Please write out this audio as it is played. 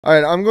All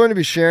right, I'm going to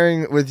be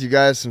sharing with you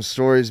guys some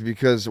stories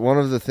because one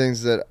of the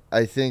things that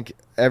I think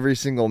every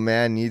single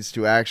man needs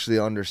to actually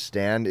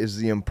understand is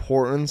the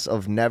importance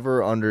of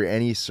never, under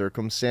any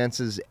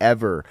circumstances,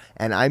 ever,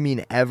 and I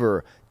mean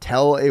ever,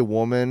 tell a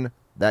woman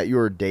that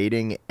you're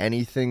dating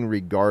anything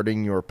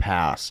regarding your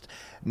past.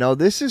 Now,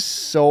 this is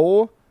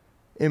so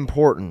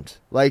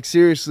important. Like,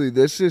 seriously,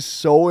 this is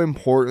so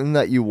important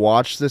that you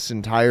watch this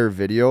entire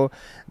video.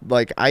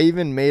 Like, I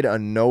even made a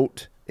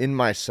note in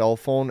my cell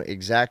phone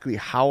exactly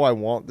how I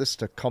want this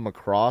to come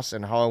across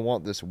and how I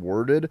want this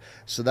worded,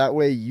 so that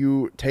way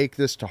you take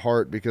this to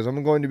heart, because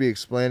I'm going to be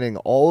explaining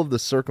all of the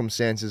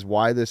circumstances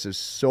why this is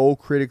so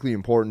critically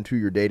important to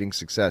your dating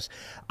success.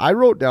 I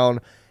wrote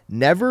down,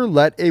 never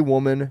let a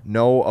woman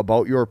know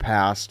about your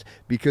past,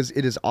 because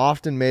it is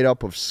often made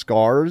up of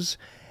scars,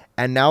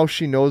 and now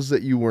she knows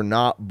that you were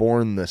not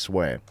born this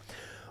way.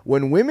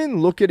 When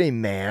women look at a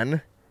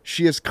man,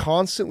 she is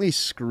constantly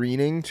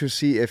screening to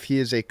see if he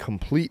is a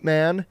complete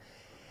man,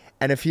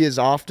 and if he is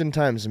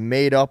oftentimes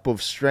made up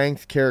of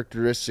strength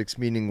characteristics,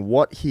 meaning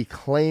what he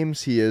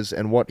claims he is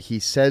and what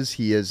he says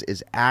he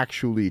is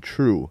actually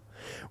true.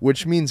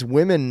 Which means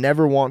women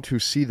never want to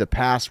see the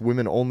past.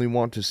 Women only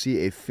want to see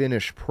a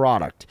finished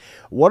product.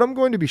 What I'm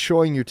going to be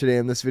showing you today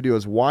in this video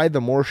is why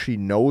the more she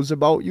knows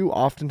about you,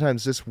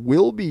 oftentimes this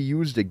will be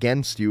used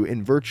against you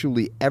in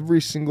virtually every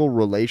single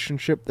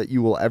relationship that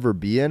you will ever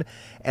be in.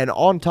 And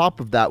on top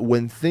of that,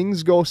 when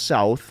things go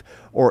south,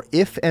 or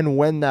if and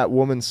when that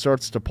woman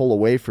starts to pull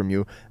away from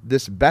you,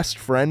 this best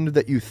friend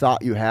that you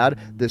thought you had,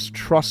 this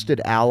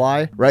trusted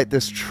ally, right?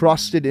 This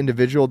trusted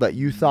individual that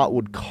you thought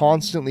would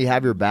constantly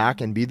have your back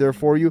and be there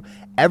for you,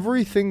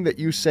 everything that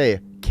you say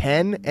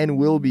can and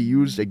will be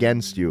used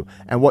against you.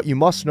 And what you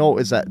must know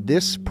is that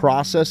this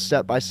process,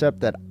 step by step,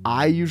 that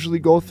I usually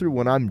go through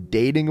when I'm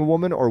dating a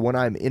woman or when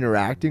I'm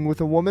interacting with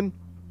a woman,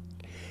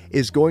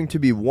 is going to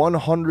be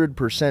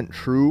 100%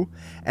 true,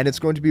 and it's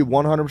going to be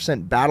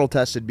 100% battle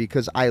tested,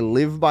 because I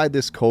live by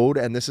this code,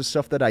 and this is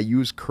stuff that I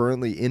use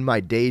currently in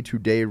my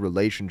day-to-day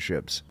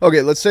relationships.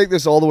 Okay, let's take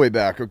this all the way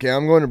back. Okay,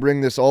 I'm going to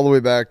bring this all the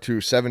way back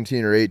to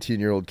 17 or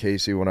 18-year-old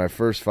Casey when I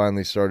first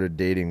finally started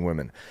dating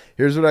women.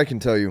 Here's what I can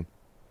tell you.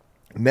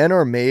 Men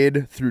are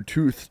made through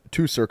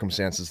two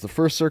circumstances. The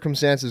first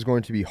circumstance is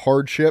going to be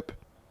hardship,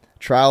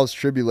 trials,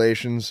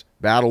 tribulations,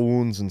 battle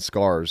wounds, and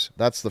scars.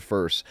 That's the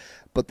first.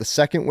 But the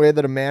second way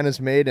that a man is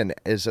made, and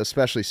is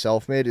especially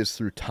self-made, is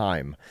through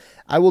time.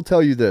 I will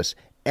tell you this.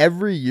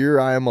 Every year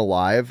I am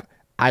alive,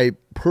 I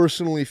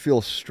personally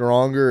feel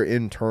stronger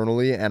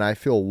internally, and I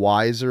feel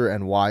wiser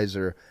and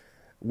wiser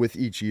with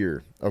each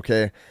year,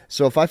 okay?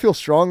 So if I feel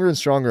stronger and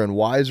stronger and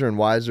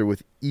wiser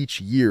with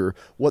each year,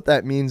 what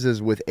that means is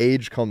with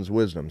age comes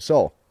wisdom.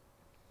 So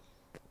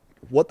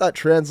what that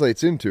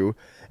translates into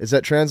is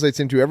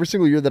every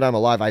single year that I'm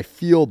alive, I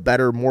feel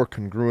better, more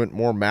congruent,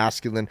 more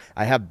masculine.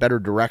 I have better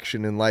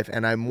direction in life,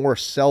 and I'm more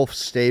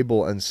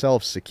self-stable and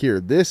self-secure.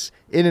 This,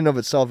 in and of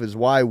itself, is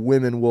why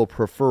women will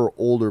prefer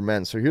older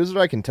men. So here's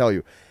what I can tell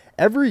you.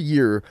 Every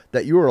year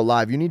that you are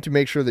alive, you need to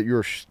make sure that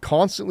you're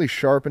constantly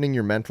sharpening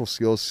your mental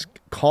skills,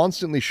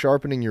 constantly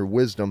sharpening your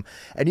wisdom.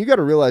 And you got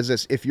to realize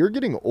this, if you're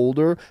getting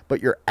older,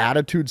 but your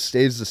attitude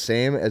stays the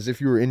same as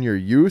if you were in your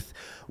youth,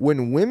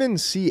 when women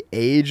see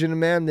age in a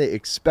man, they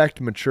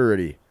expect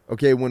maturity.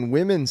 Okay, when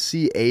women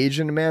see age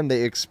in a man,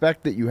 they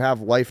expect that you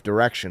have life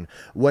direction.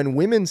 When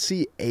women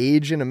see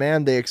age in a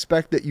man, they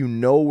expect that you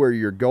know where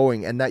you're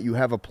going and that you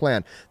have a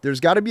plan. There's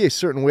got to be a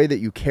certain way that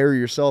you carry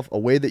yourself, a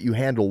way that you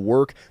handle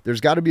work.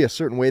 There's got to be a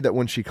certain way that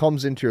when she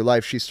comes into your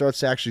life, she starts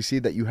to actually see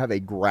that you have a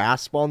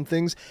grasp on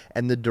things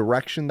and the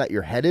direction that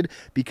you're headed,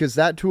 because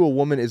that to a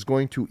woman is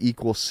going to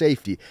equal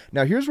safety.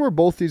 Now, here's where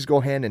both these go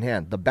hand in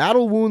hand. The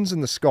battle wounds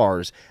and the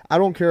scars. I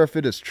don't care if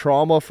it is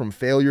trauma from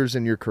failures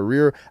in your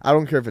career. I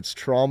don't care if it's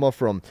trauma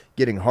from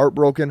getting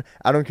heartbroken.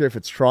 I don't care if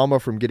it's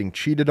trauma from getting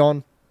cheated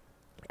on.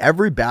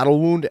 Every battle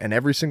wound and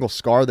every single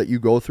scar that you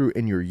go through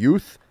in your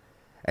youth,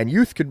 and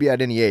youth could be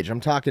at any age, I'm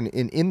talking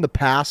in the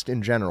past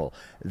in general,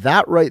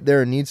 that right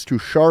there needs to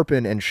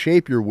sharpen and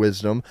shape your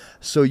wisdom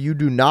so you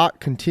do not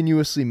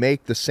continuously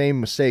make the same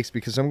mistakes.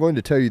 Because I'm going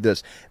to tell you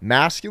this,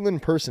 masculine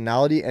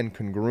personality and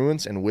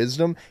congruence and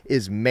wisdom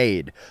is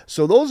made.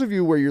 So those of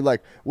you where you're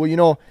like, well, you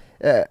know,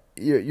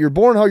 you're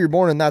born how you're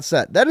born and that's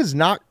that. That is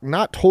not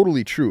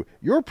totally true.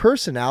 Your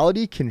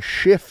personality can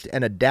shift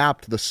and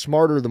adapt the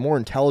smarter, the more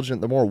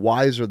intelligent, the more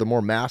wiser, the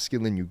more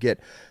masculine you get.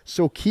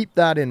 So keep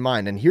that in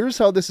mind. And here's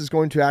how this is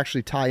going to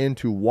actually tie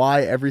into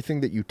why everything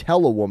that you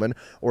tell a woman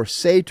or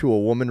say to a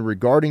woman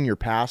regarding your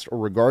past or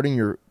regarding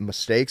your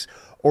mistakes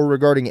or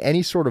regarding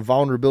any sort of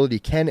vulnerability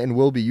can and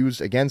will be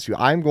used against you.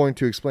 I'm going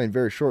to explain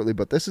very shortly,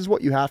 but this is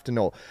what you have to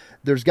know.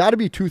 There's got to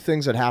be two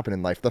things that happen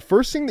in life. The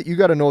first thing that you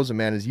got to know as a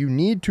man is you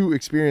need to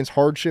experience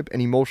hardship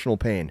and emotional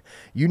pain.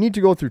 You need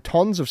to go through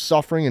tons of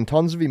suffering and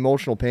tons of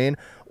emotional pain,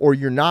 or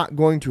you're not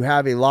going to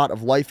have a lot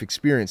of life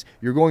experience.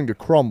 You're going to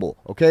crumble,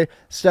 okay?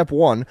 Step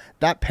one,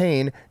 that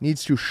pain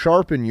needs to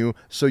sharpen you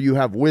so you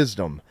have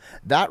wisdom.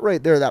 That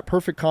right there, that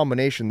perfect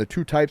combination, the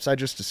two types I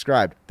just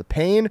described, the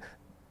pain,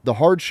 the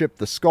hardship,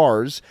 the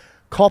scars,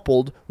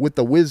 coupled with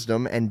the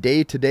wisdom and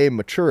day-to-day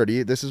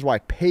maturity. This is why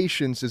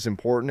patience is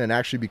important and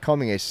actually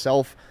becoming a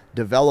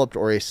self-developed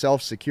or a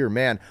self-secure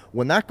man.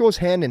 When that goes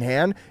hand in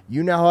hand,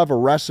 you now have a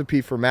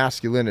recipe for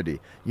masculinity.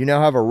 You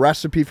now have a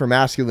recipe for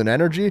masculine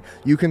energy.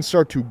 You can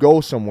start to go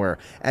somewhere.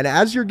 And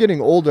as you're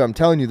getting older, I'm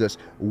telling you this,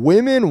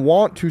 women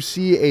want to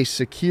see a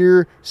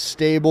secure,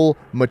 stable,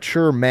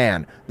 mature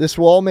man. This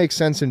will all make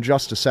sense in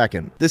just a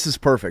second. This is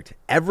perfect.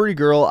 Every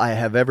girl I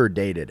have ever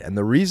dated, and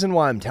the reason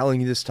why I'm telling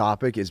you this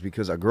topic is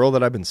because a girl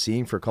that I've been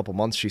seeing for a couple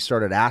months, she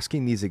started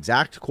asking these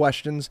exact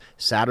questions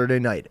Saturday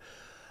night.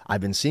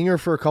 I've been seeing her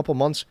for a couple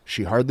months.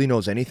 She hardly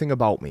knows anything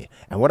about me.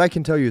 And what I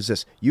can tell you is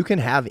this, you can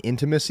have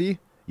intimacy,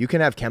 you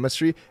can have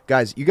chemistry.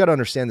 Guys, you got to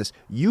understand this.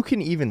 You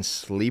can even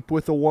sleep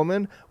with a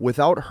woman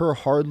without her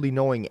hardly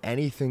knowing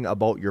anything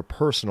about your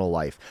personal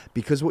life.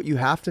 Because what you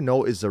have to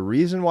know is the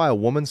reason why a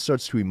woman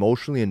starts to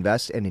emotionally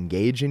invest and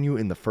engage in you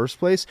in the first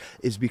place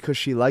is because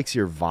she likes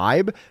your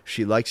vibe,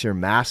 she likes your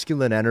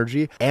masculine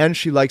energy, and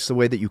she likes the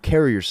way that you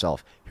carry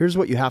yourself. Here's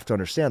what you have to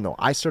understand, though.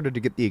 I started to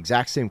get the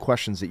exact same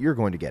questions that you're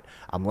going to get.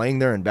 I'm laying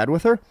there in bed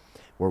with her.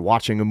 We're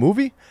watching a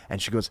movie,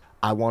 and she goes,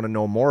 I want to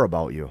know more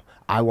about you.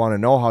 I want to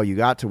know how you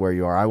got to where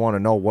you are. I want to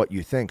know what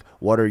you think.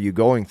 What are you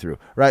going through?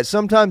 Right?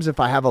 Sometimes if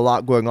I have a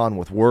lot going on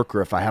with work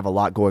or if I have a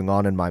lot going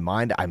on in my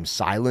mind, I'm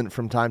silent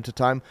from time to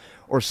time.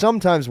 Or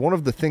sometimes one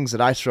of the things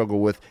that I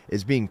struggle with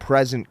is being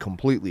present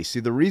completely.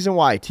 See, the reason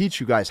why I teach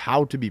you guys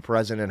how to be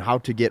present and how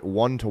to get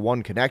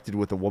one-to-one connected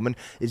with a woman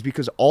is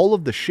because all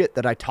of the shit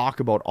that I talk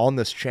about on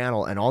this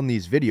channel and on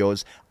these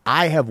videos,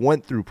 I have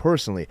went through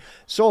personally.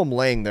 So I'm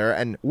laying there,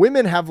 and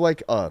women have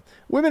like a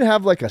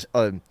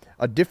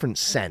different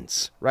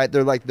sense, right?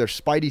 They're like, their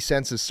spidey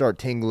senses start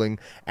tingling,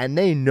 and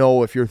they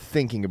know if you're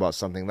thinking about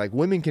something. Like,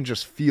 women can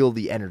just feel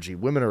the energy.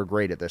 Women are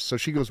great at this. So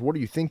she goes, what are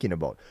you thinking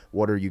about?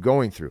 What are you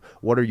going through?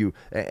 What are you,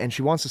 and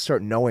she wants to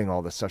start knowing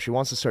all this stuff. She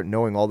wants to start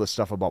knowing all this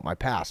stuff about my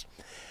past.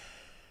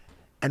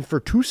 And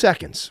for 2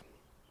 seconds,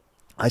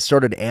 I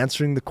started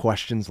answering the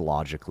questions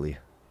logically,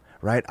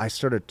 right? I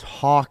started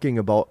talking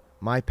about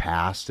my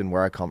past and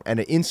where I come,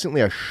 and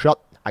instantly I shut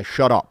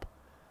up.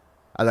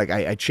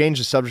 I changed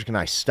the subject and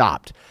I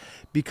stopped.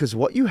 Because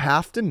what you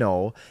have to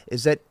know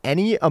is that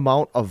any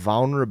amount of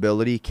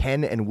vulnerability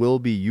can and will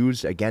be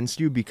used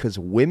against you, because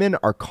women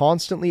are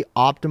constantly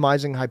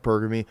optimizing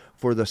hypergamy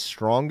for the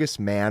strongest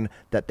man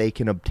that they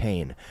can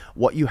obtain.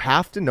 What you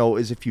have to know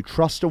is if you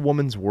trust a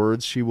woman's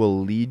words, she will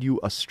lead you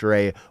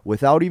astray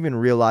without even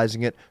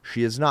realizing it.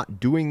 She is not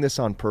doing this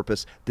on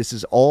purpose. This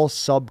is all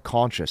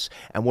subconscious.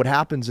 And what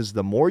happens is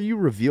the more you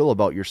reveal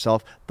about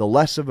yourself, the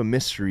less of a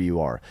mystery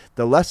you are.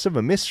 The less of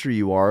a mystery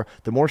you are,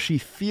 the more she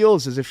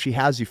feels as if she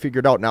has you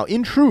figured out. Now,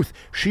 in truth,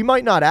 she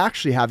might not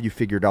actually have you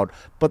figured out,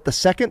 but the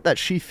second that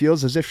she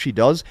feels as if she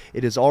does,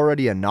 it is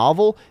already a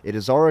novel, it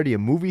is already a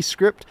movie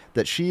script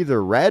that she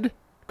either read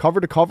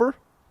cover to cover,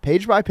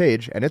 page by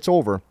page, and it's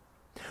over,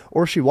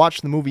 or she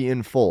watched the movie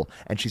in full,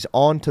 and she's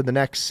on to the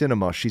next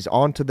cinema, she's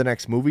on to the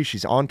next movie,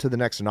 she's on to the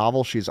next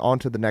novel, she's on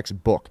to the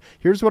next book.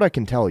 Here's what I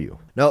can tell you.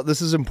 Now,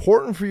 this is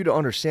important for you to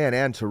understand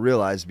and to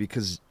realize,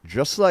 because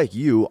just like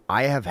you,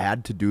 I have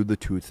had to do the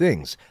two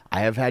things. I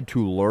have had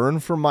to learn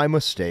from my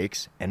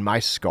mistakes and my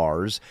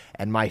scars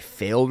and my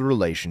failed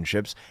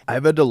relationships.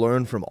 I've had to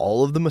learn from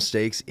all of the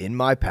mistakes in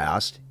my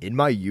past, in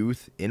my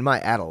youth, in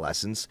my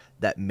adolescence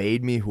that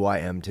made me who I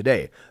am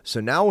today. So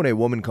now when a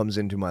woman comes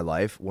into my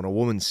life, when a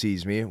woman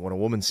sees me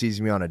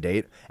on a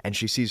date and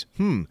she sees,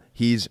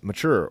 he's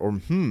mature, or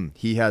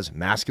he has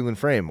masculine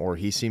frame, or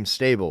he seems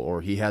stable,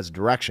 or he has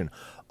direction.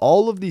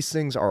 All of these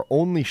things are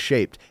only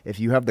shaped if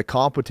you have the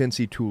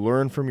competency to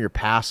learn from your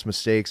past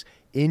mistakes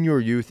in your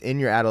youth, in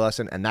your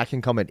adolescence, and that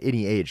can come at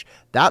any age.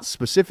 That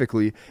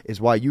specifically is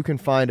why you can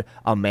find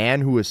a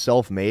man who is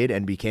self-made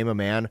and became a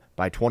man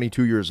by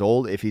 22 years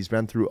old if he's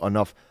been through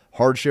enough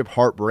hardship,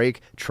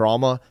 heartbreak,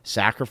 trauma,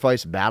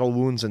 sacrifice, battle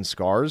wounds, and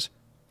scars.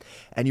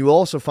 And you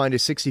also find a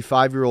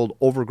 65-year-old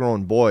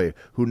overgrown boy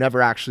who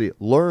never actually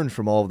learned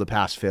from all of the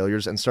past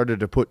failures and started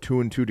to put two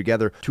and two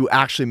together to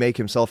actually make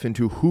himself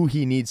into who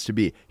he needs to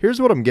be. Here's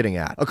what I'm getting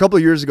at. A couple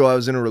of years ago, I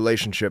was in a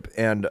relationship,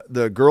 and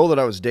the girl that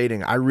I was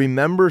dating, I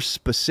remember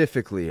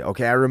specifically,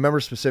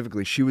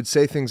 she would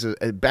say things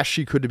as best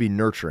she could to be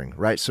nurturing,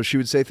 right? So she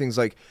would say things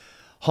like,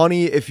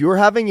 honey, if you're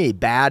having a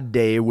bad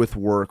day with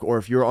work, or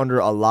if you're under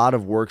a lot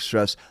of work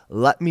stress,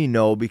 let me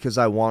know, because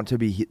I want to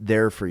be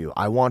there for you.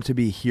 I want to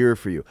be here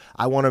for you.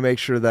 I want to make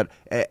sure that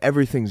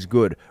everything's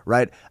good,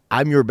 right?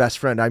 I'm your best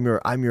friend. I'm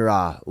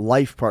your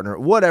life partner,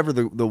 whatever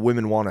the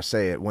women want to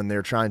say it when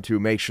they're trying to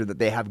make sure that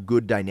they have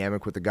good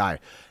dynamic with the guy.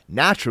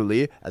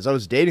 Naturally, as I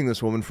was dating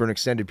this woman for an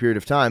extended period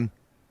of time,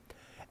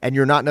 and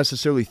you're not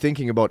necessarily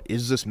thinking about,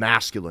 is this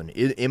masculine?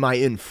 Am I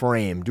in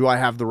frame? Do I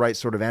have the right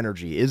sort of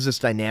energy? Is this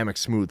dynamic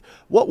smooth?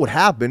 What would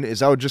happen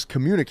is I would just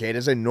communicate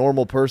as a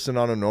normal person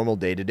on a normal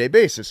day-to-day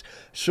basis.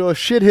 So if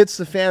shit hits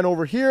the fan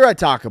over here, I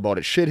talk about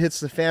it. Shit hits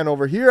the fan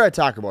over here, I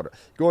talk about it.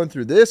 Going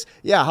through this,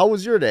 yeah, how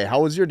was your day? How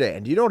was your day?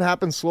 And you don't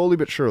happen slowly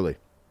but surely.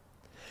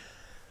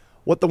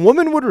 What the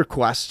woman would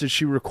request is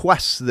she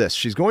requests this.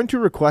 She's going to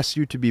request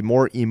you to be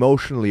more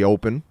emotionally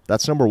open.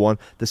 That's number one.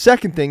 The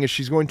second thing is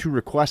she's going to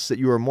request that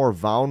you are more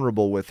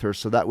vulnerable with her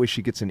so that way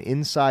she gets an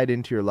insight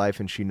into your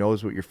life and she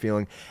knows what you're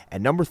feeling.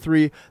 And number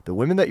three, the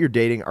women that you're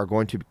dating are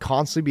going to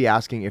constantly be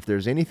asking if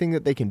there's anything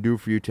that they can do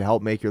for you to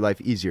help make your life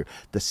easier.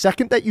 The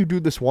second that you do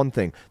this one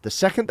thing, the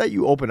second that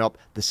you open up,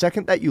 the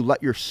second that you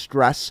let your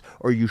stress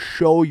or you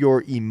show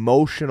your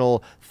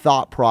emotional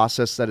thought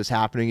process that is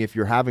happening if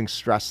you're having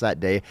stress that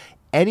day,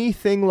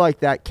 anything like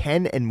that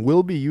can and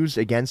will be used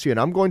against you. And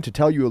I'm going to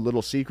tell you a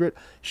little secret.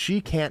 She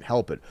can't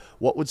help it.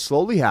 What would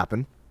slowly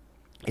happen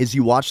is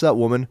you watch that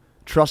woman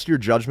trust your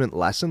judgment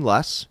less and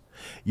less.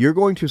 You're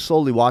going to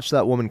slowly watch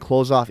that woman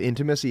close off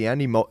intimacy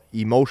and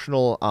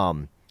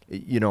emotional,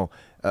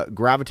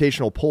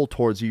 gravitational pull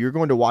towards you. You're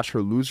going to watch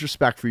her lose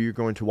respect for you. You're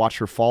going to watch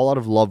her fall out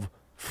of love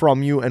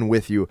from you and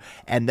with you.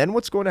 And then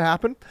what's going to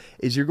happen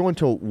is you're going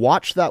to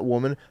watch that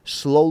woman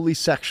slowly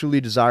sexually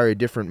desire a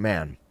different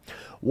man.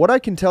 What I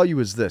can tell you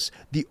is this: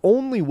 the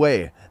only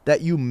way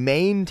that you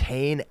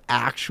maintain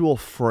actual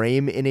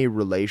frame in a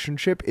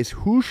relationship is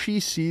who she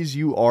sees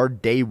you are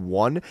day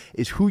one,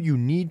 is who you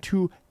need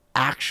to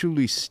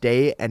actually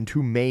stay and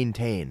to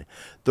maintain.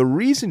 The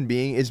reason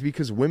being is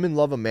because women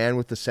love a man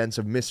with a sense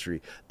of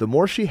mystery. The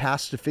more she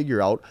has to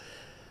figure out,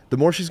 the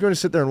more she's going to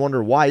sit there and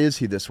wonder, why is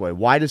he this way?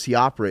 Why does he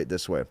operate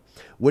this way?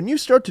 When you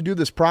start to do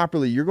this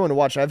properly, you're going to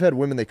watch. I've had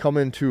women, they come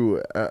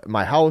into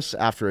my house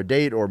after a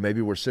date, or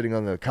maybe we're sitting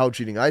on the couch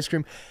eating ice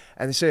cream,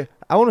 and they say,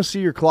 I want to see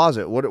your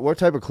closet. What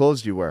type of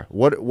clothes do you wear?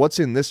 What's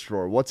in this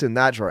drawer? What's in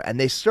that drawer? And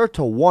they start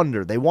to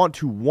wonder. They want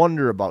to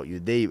wonder about you.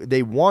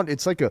 They want,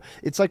 it's like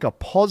a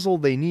puzzle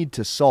they need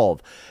to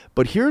solve.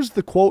 But here's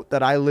the quote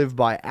that I live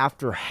by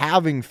after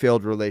having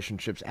failed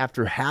relationships,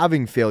 after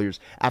having failures,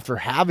 after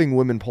having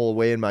women pull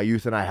away in my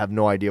youth and I have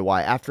no idea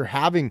why, after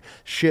having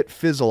shit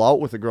fizzle out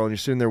with a girl and you're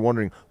sitting there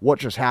wondering what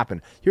just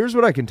happened. Here's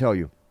what I can tell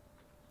you.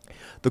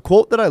 The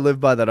quote that I live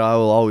by, that I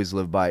will always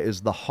live by,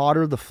 is the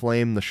hotter the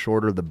flame, the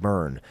shorter the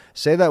burn.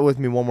 Say that with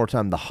me one more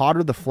time. The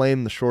hotter the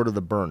flame, the shorter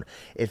the burn.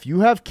 If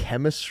you have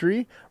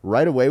chemistry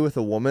right away with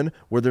a woman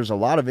where there's a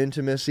lot of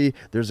intimacy,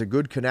 there's a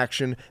good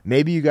connection,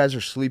 maybe you guys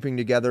are sleeping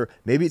together,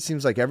 maybe it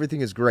seems like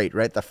everything is great,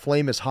 right? The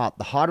flame is hot.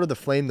 The hotter the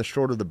flame, the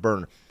shorter the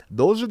burn.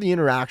 Those are the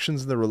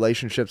interactions in the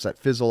relationships that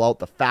fizzle out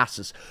the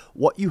fastest.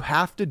 What you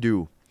have to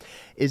do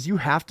is you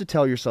have to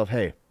tell yourself,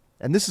 hey,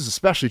 and this is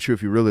especially true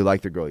if you really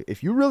like the girl.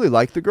 If you really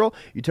like the girl,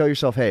 you tell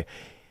yourself, hey,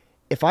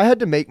 if I had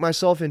to make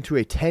myself into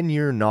a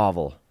 10-year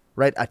novel,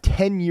 right, a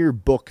 10-year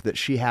book that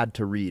she had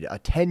to read, a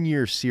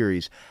 10-year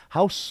series,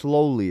 how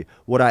slowly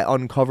would I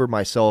uncover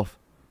myself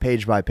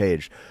page by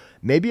page?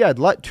 Maybe I'd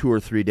let 2 or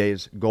 3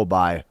 days go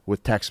by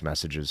with text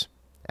messages,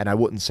 and I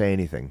wouldn't say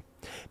anything.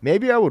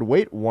 Maybe I would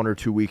wait 1 or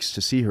 2 weeks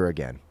to see her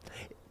again.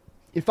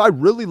 If I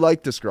really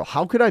like this girl,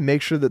 how could I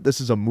make sure that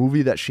this is a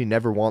movie that she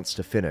never wants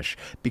to finish?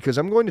 Because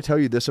I'm going to tell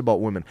you this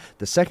about women.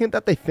 The second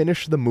that they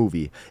finish the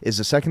movie is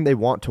the second they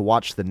want to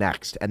watch the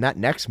next. And that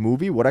next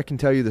movie, what I can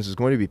tell you, this is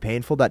going to be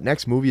painful, that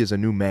next movie is a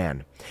new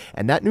man.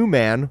 And that new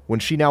man, when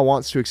she now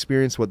wants to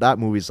experience what that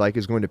movie's like,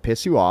 is going to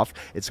piss you off.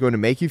 It's going to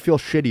make you feel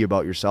shitty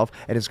about yourself.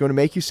 And it's going to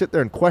make you sit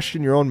there and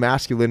question your own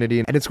masculinity.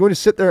 And it's going to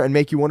sit there and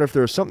make you wonder if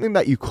there was something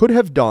that you could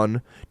have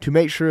done to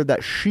make sure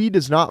that she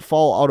does not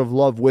fall out of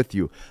love with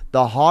you.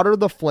 The hotter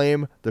the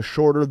flame, the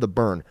shorter the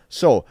burn.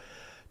 So,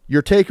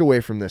 your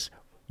takeaway from this,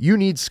 you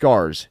need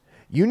scars.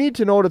 You need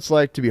to know what it's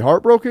like to be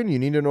heartbroken. You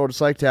need to know what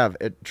it's like to have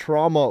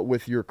trauma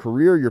with your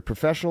career, your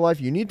professional life.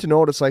 You need to know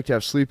what it's like to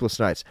have sleepless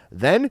nights.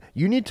 Then,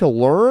 you need to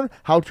learn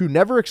how to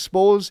never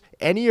expose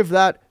any of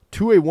that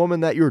to a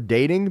woman that you're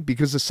dating,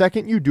 because the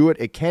second you do it,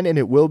 it can and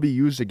it will be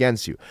used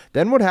against you.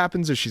 Then what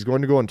happens is she's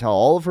going to go and tell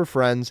all of her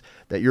friends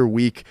that you're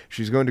weak.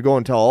 She's going to go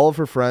and tell all of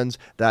her friends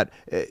that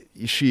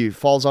she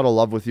falls out of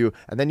love with you.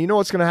 And then you know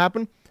what's going to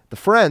happen? The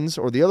friends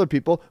or the other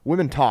people,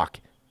 women talk,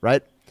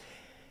 right?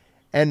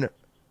 And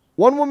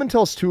one woman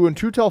tells 2, and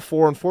 2 tell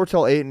 4, and 4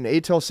 tell 8, and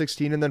 8 tell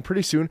 16, and then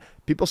pretty soon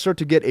people start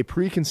to get a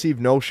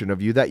preconceived notion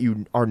of you that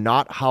you are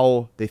not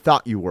how they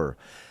thought you were.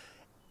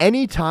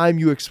 Anytime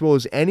you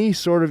expose any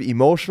sort of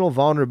emotional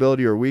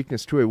vulnerability or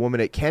weakness to a woman,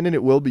 it can and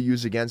it will be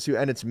used against you,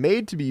 and it's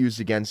made to be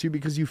used against you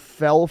because you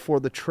fell for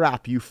the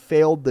trap. You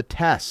failed the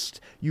test.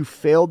 You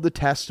failed the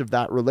test of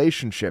that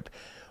relationship.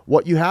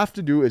 What you have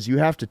to do is you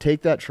have to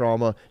take that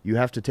trauma, you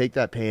have to take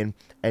that pain,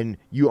 and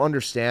you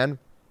understand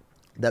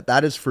that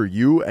that is for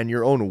you and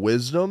your own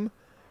wisdom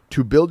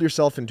to build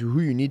yourself into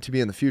who you need to be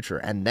in the future.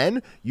 And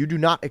then you do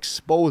not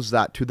expose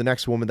that to the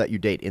next woman that you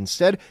date.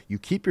 Instead, you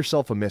keep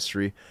yourself a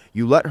mystery.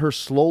 You let her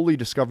slowly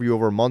discover you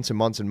over months and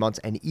months and months.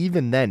 And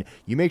even then,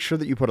 you make sure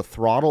that you put a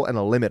throttle and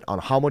a limit on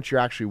how much you're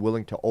actually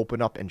willing to open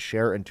up and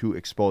share and to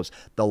expose.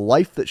 The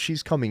life that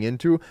she's coming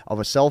into of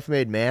a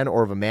self-made man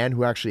or of a man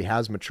who actually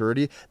has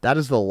maturity, that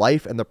is the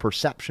life and the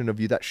perception of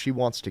you that she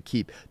wants to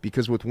keep.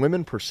 Because with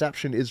women,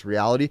 perception is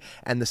reality.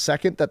 And the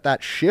second that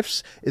that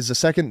shifts is the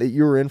second that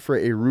you're in for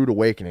a rude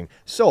awakening.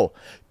 So,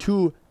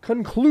 to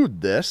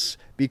conclude this,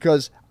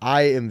 because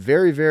I am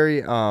very,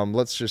 very,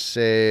 let's just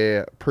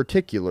say,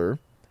 particular,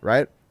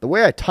 right? The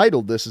way I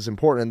titled this is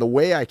important, and the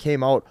way I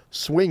came out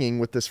swinging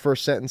with this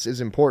first sentence is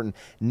important.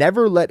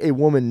 Never let a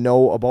woman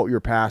know about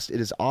your past.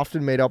 It is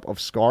often made up of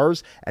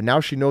scars, and now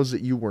she knows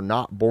that you were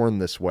not born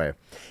this way.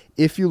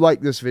 If you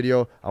like this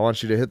video, I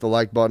want you to hit the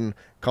like button,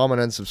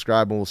 comment, and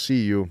subscribe, and we'll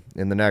see you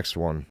in the next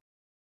one.